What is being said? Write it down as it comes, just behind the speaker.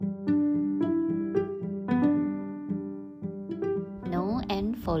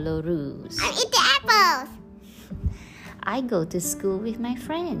follow rules. I eat the apples. I go to school with my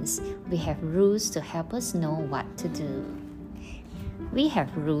friends. We have rules to help us know what to do. We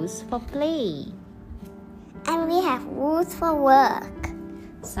have rules for play. And we have rules for work.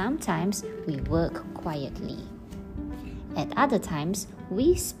 Sometimes we work quietly. At other times,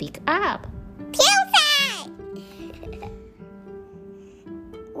 we speak up. Tuesday!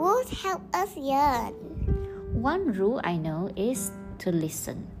 Rules help us learn. One rule I know is to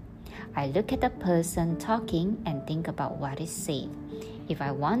listen. I look at the person talking and think about what is said. If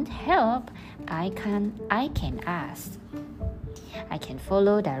I want help, I can ask. I can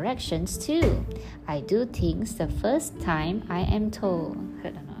follow directions too. I do things the first time I am told.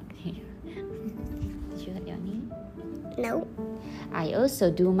 Hurt or not? Did you hurt your knee? No. I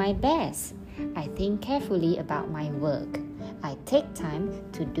also do my best. I think carefully about my work. I take time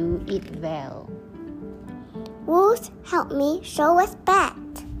to do it well. Rules help me show respect.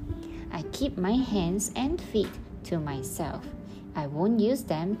 I keep my hands and feet to myself. I won't use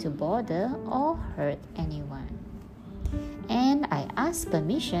them to bother or hurt anyone. And I ask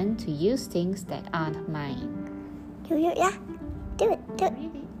permission to use things that aren't mine. Yeah. Do it. Really?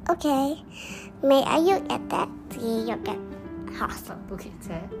 Okay. May I look at that? See, look at horse. What book is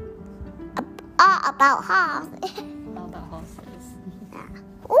that? All about horse. All about horses.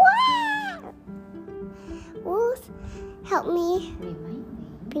 Wow! Rules help me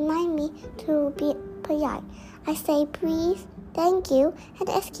Remind me. to be polite. I say please, thank you, and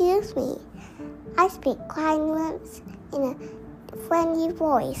excuse me. I speak kind words in a friendly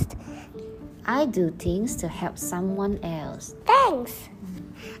voice. I do things to help someone else. Thanks.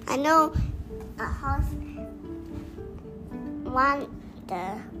 I know a horse want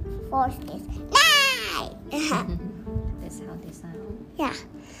the horse is nice. That's how they sound. Yeah.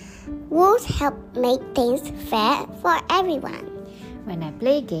 Rules help make things fair for everyone. When I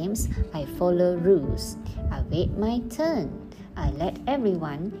play games, I follow rules. I wait my turn. I let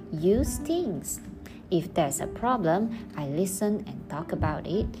everyone use things. If there's a problem, I listen and talk about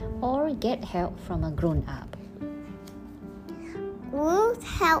it or get help from a grown-up. Rules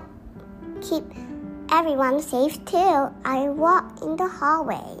help keep everyone safe too. I walk in the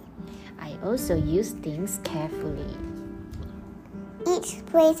hallway. I also use things carefully. Each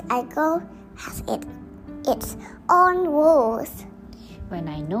place I go has its own rules. When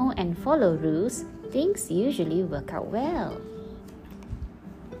I know and follow rules, things usually work out well.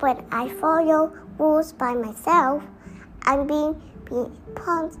 When I follow rules by myself, I'm being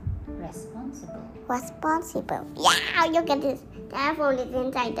responsible. Yeah, look at this. The apple is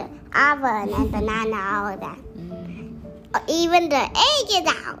inside the oven and banana, all that. Or even the egg is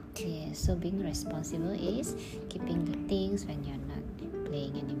out. Yeah, so being responsible is keeping the things when you're not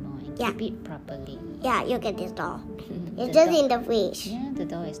playing anymore and keep it properly. Yeah, look at this doll. It's just in the fridge. Yeah, the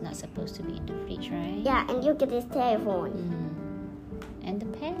doll is not supposed to be in the fridge, right? Yeah, and look at this telephone. And the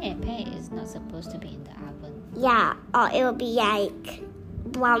pear is not supposed to be in the oven. Yeah, or it will be like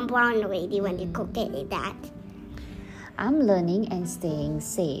brown already when you cook it like that. I'm learning and staying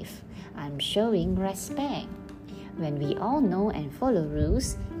safe. I'm showing respect. When we all know and follow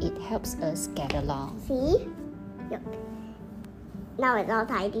rules, it helps us get along. See? Look. Now it's all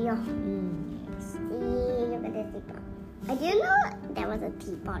tidy. Yes. See, look at this teapot. I didn't know there was a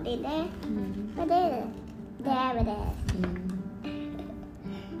teapot in there. But there it is.